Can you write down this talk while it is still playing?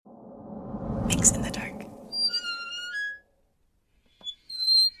Mix in the Dark.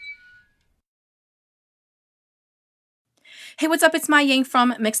 Hey, what's up? It's Mai Yang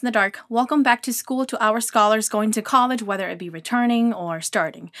from Mix in the Dark. Welcome back to school to our scholars going to college, whether it be returning or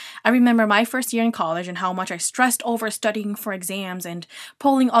starting. I remember my first year in college and how much I stressed over studying for exams and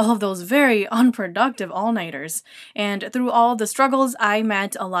pulling all of those very unproductive all-nighters. And through all the struggles, I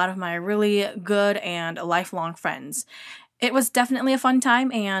met a lot of my really good and lifelong friends. It was definitely a fun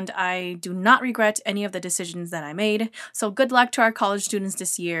time, and I do not regret any of the decisions that I made. So good luck to our college students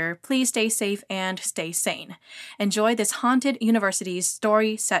this year. Please stay safe and stay sane. Enjoy this Haunted University's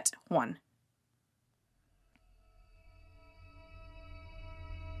Story Set 1.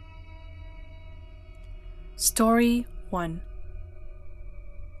 Story 1.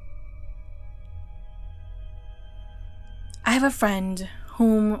 I have a friend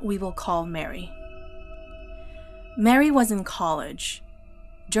whom we will call Mary. Mary was in college.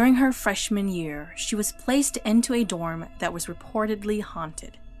 During her freshman year, she was placed into a dorm that was reportedly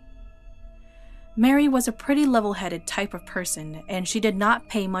haunted. Mary was a pretty level-headed type of person, and she did not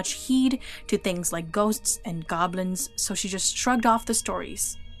pay much heed to things like ghosts and goblins, so she just shrugged off the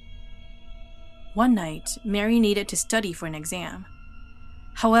stories. One night, Mary needed to study for an exam.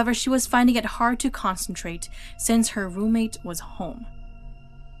 However, she was finding it hard to concentrate since her roommate was home.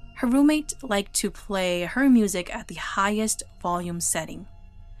 Her roommate liked to play her music at the highest volume setting.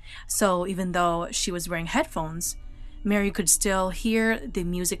 So even though she was wearing headphones, Mary could still hear the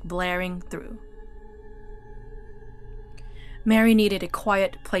music blaring through. Mary needed a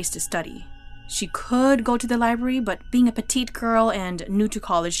quiet place to study. She could go to the library, but being a petite girl and new to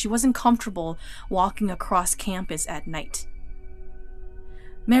college, she wasn't comfortable walking across campus at night.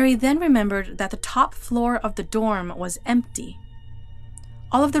 Mary then remembered that the top floor of the dorm was empty.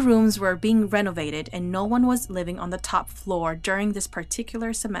 All of the rooms were being renovated and no one was living on the top floor during this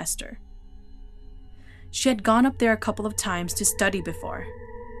particular semester. She had gone up there a couple of times to study before.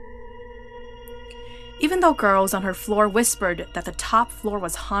 Even though girls on her floor whispered that the top floor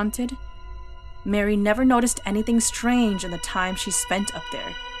was haunted, Mary never noticed anything strange in the time she spent up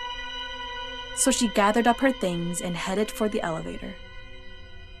there. So she gathered up her things and headed for the elevator.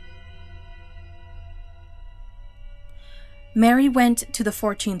 Mary went to the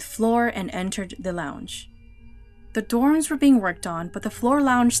 14th floor and entered the lounge. The dorms were being worked on, but the floor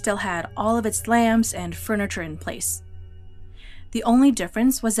lounge still had all of its lamps and furniture in place. The only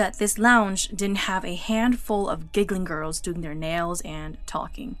difference was that this lounge didn't have a handful of giggling girls doing their nails and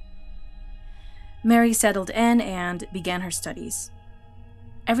talking. Mary settled in and began her studies.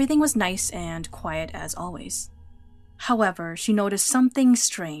 Everything was nice and quiet as always. However, she noticed something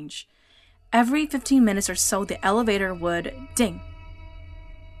strange. Every 15 minutes or so, the elevator would ding,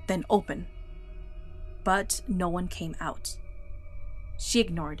 then open. But no one came out. She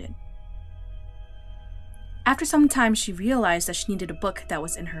ignored it. After some time, she realized that she needed a book that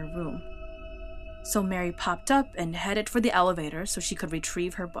was in her room. So Mary popped up and headed for the elevator so she could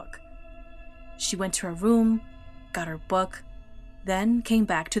retrieve her book. She went to her room, got her book, then came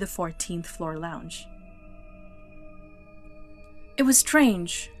back to the 14th floor lounge. It was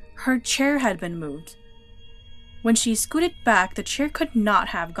strange. Her chair had been moved. When she scooted back, the chair could not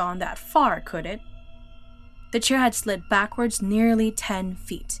have gone that far, could it? The chair had slid backwards nearly 10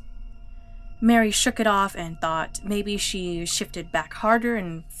 feet. Mary shook it off and thought maybe she shifted back harder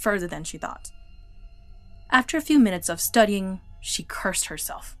and further than she thought. After a few minutes of studying, she cursed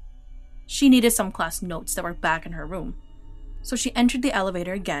herself. She needed some class notes that were back in her room, so she entered the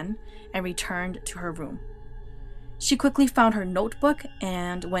elevator again and returned to her room. She quickly found her notebook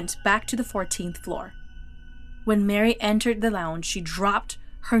and went back to the 14th floor. When Mary entered the lounge, she dropped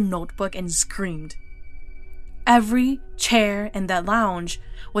her notebook and screamed. Every chair in that lounge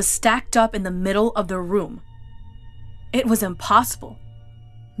was stacked up in the middle of the room. It was impossible.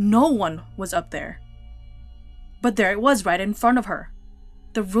 No one was up there. But there it was right in front of her.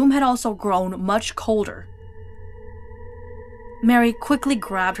 The room had also grown much colder. Mary quickly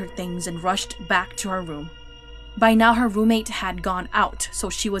grabbed her things and rushed back to her room. By now, her roommate had gone out, so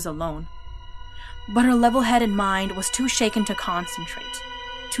she was alone. But her level-headed mind was too shaken to concentrate.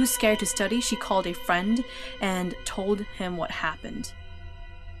 Too scared to study, she called a friend and told him what happened.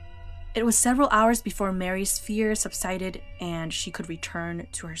 It was several hours before Mary's fear subsided and she could return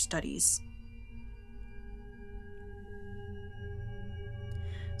to her studies.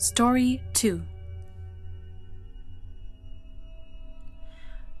 Story 2.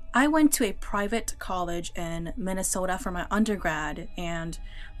 I went to a private college in Minnesota for my undergrad, and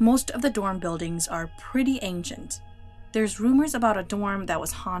most of the dorm buildings are pretty ancient. There's rumors about a dorm that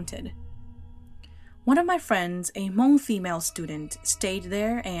was haunted. One of my friends, a Hmong female student, stayed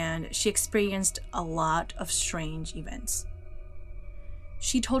there and she experienced a lot of strange events.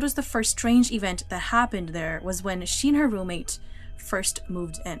 She told us the first strange event that happened there was when she and her roommate first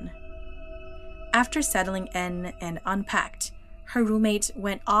moved in. After settling in and unpacked, her roommate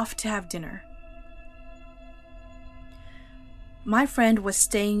went off to have dinner. My friend was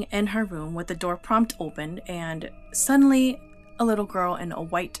staying in her room with the door propped open, and suddenly a little girl in a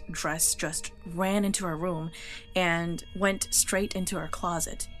white dress just ran into her room and went straight into her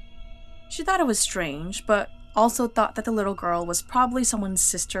closet. She thought it was strange, but also thought that the little girl was probably someone's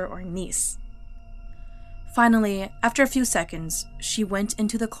sister or niece. Finally, after a few seconds, she went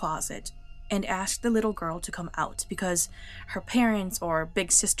into the closet and asked the little girl to come out because her parents or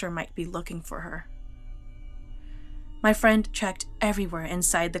big sister might be looking for her. My friend checked everywhere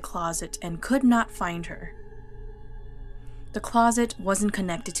inside the closet and could not find her. The closet wasn't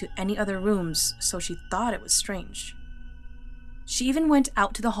connected to any other rooms, so she thought it was strange. She even went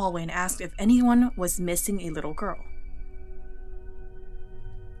out to the hallway and asked if anyone was missing a little girl.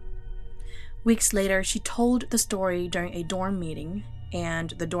 Weeks later, she told the story during a dorm meeting, and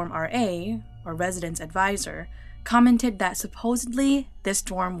the dorm RA, or residence advisor, commented that supposedly this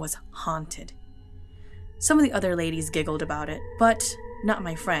dorm was haunted. Some of the other ladies giggled about it, but not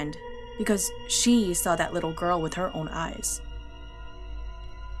my friend, because she saw that little girl with her own eyes.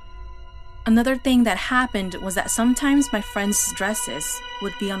 Another thing that happened was that sometimes my friend's dresses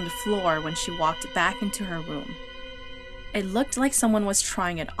would be on the floor when she walked back into her room. It looked like someone was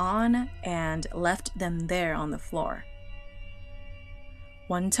trying it on and left them there on the floor.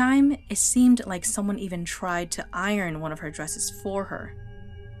 One time, it seemed like someone even tried to iron one of her dresses for her.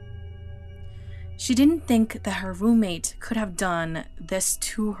 She didn't think that her roommate could have done this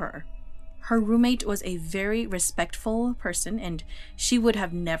to her. Her roommate was a very respectful person, and she would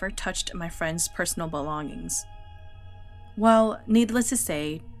have never touched my friend's personal belongings. Well, needless to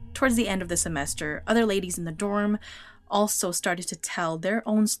say, towards the end of the semester, other ladies in the dorm also started to tell their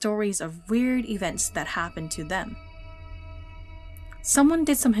own stories of weird events that happened to them. Someone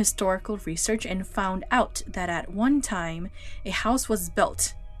did some historical research and found out that at one time, a house was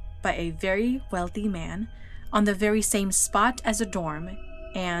built by a very wealthy man on the very same spot as a dorm,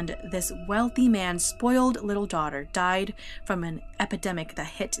 and this wealthy man's spoiled little daughter died from an epidemic that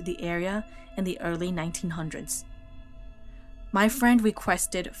hit the area in the early 1900s. My friend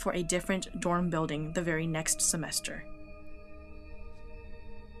requested for a different dorm building the very next semester.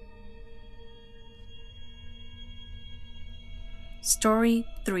 Story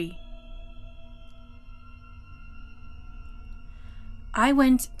 3. I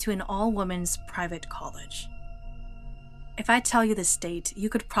went to an all-women's private college. If I tell you the state, you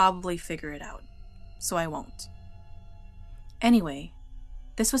could probably figure it out, so I won't. Anyway,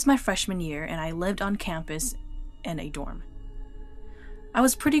 this was my freshman year and I lived on campus in a dorm. I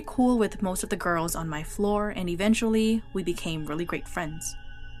was pretty cool with most of the girls on my floor, and eventually we became really great friends.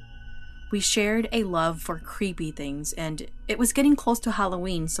 We shared a love for creepy things, and it was getting close to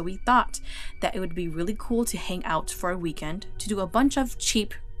Halloween, so we thought that it would be really cool to hang out for a weekend to do a bunch of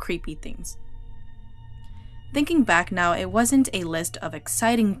cheap, creepy things. Thinking back now, it wasn't a list of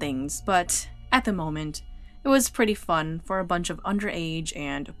exciting things, but at the moment, it was pretty fun for a bunch of underage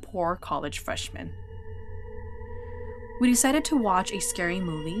and poor college freshmen. We decided to watch a scary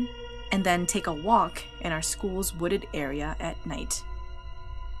movie and then take a walk in our school's wooded area at night.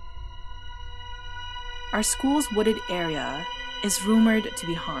 Our school's wooded area is rumored to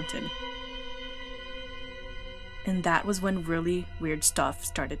be haunted. And that was when really weird stuff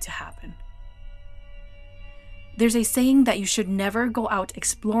started to happen. There's a saying that you should never go out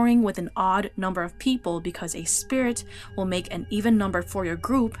exploring with an odd number of people because a spirit will make an even number for your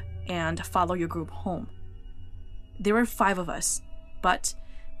group and follow your group home. There were 5 of us, but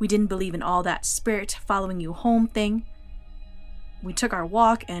we didn't believe in all that spirit following you home thing. We took our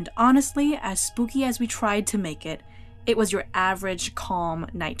walk, and honestly, as spooky as we tried to make it, it was your average calm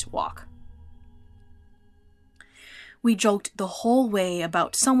night walk. We joked the whole way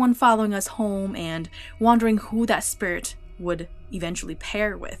about someone following us home and wondering who that spirit would eventually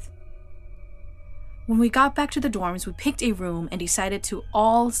pair with. When we got back to the dorms, we picked a room and decided to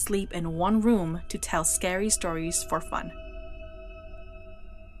all sleep in one room to tell scary stories for fun.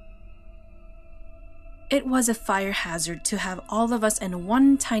 It was a fire hazard to have all of us in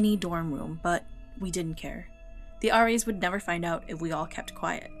one tiny dorm room, but we didn't care. The RAs would never find out if we all kept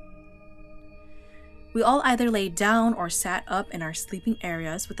quiet. We all either lay down or sat up in our sleeping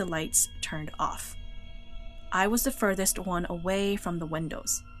areas with the lights turned off. I was the furthest one away from the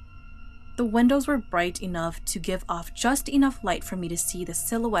windows. The windows were bright enough to give off just enough light for me to see the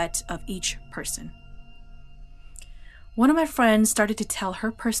silhouette of each person. One of my friends started to tell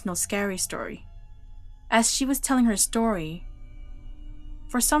her personal scary story. As she was telling her story,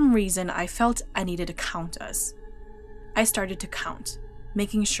 for some reason I felt I needed to count us. I started to count,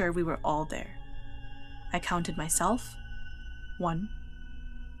 making sure we were all there. I counted myself, 1,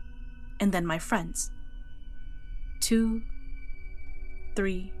 and then my friends, 2,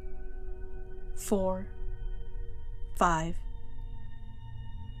 3, 4, 5,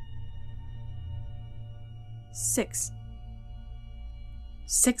 6.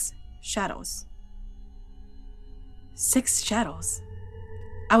 6 shadows. 6 shadows.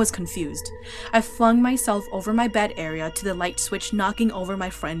 I was confused. I flung myself over my bed area to the light switch, knocking over my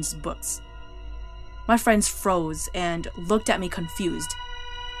friend's books. My friends froze and looked at me confused.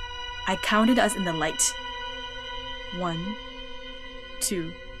 I counted us in the light. 1,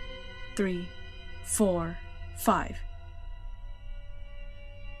 2, 3, 4, 5.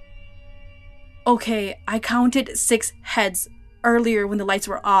 Okay, I counted 6 heads earlier when the lights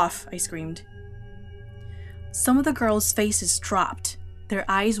were off, I screamed. Some of the girls' faces dropped. Their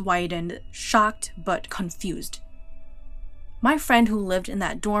eyes widened, shocked but confused. My friend who lived in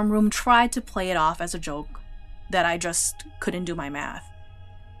that dorm room tried to play it off as a joke, that I just couldn't do my math.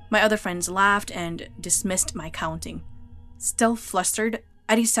 My other friends laughed and dismissed my counting. Still flustered,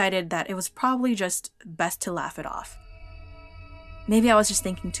 I decided that it was probably just best to laugh it off. Maybe I was just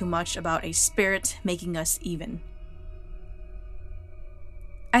thinking too much about a spirit making us even.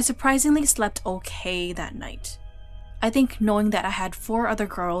 I surprisingly slept okay that night. I think knowing that I had 4 other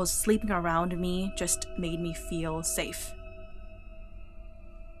girls sleeping around me just made me feel safe.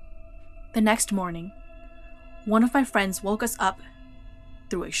 The next morning, one of my friends woke us up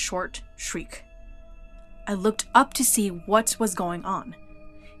through a short shriek. I looked up to see what was going on.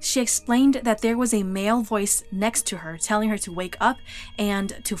 She explained that there was a male voice next to her telling her to wake up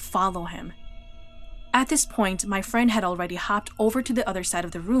and to follow him. At this point, my friend had already hopped over to the other side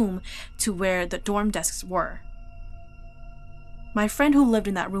of the room to where the dorm desks were. My friend who lived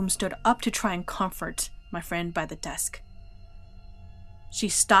in that room stood up to try and comfort my friend by the desk. She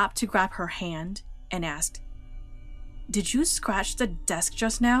stopped to grab her hand and asked, "Did you scratch the desk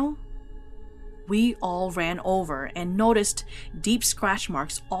just now?" We all ran over and noticed deep scratch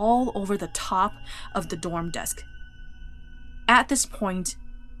marks all over the top of the dorm desk. At this point,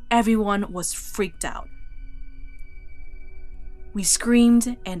 everyone was freaked out. We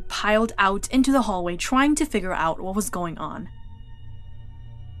screamed and piled out into the hallway trying to figure out what was going on.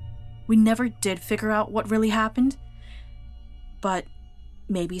 We never did figure out what really happened, but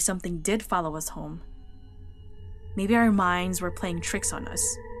maybe something did follow us home. Maybe our minds were playing tricks on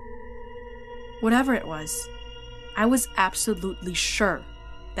us. Whatever it was, I was absolutely sure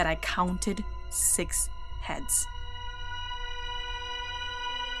that I counted 6 heads.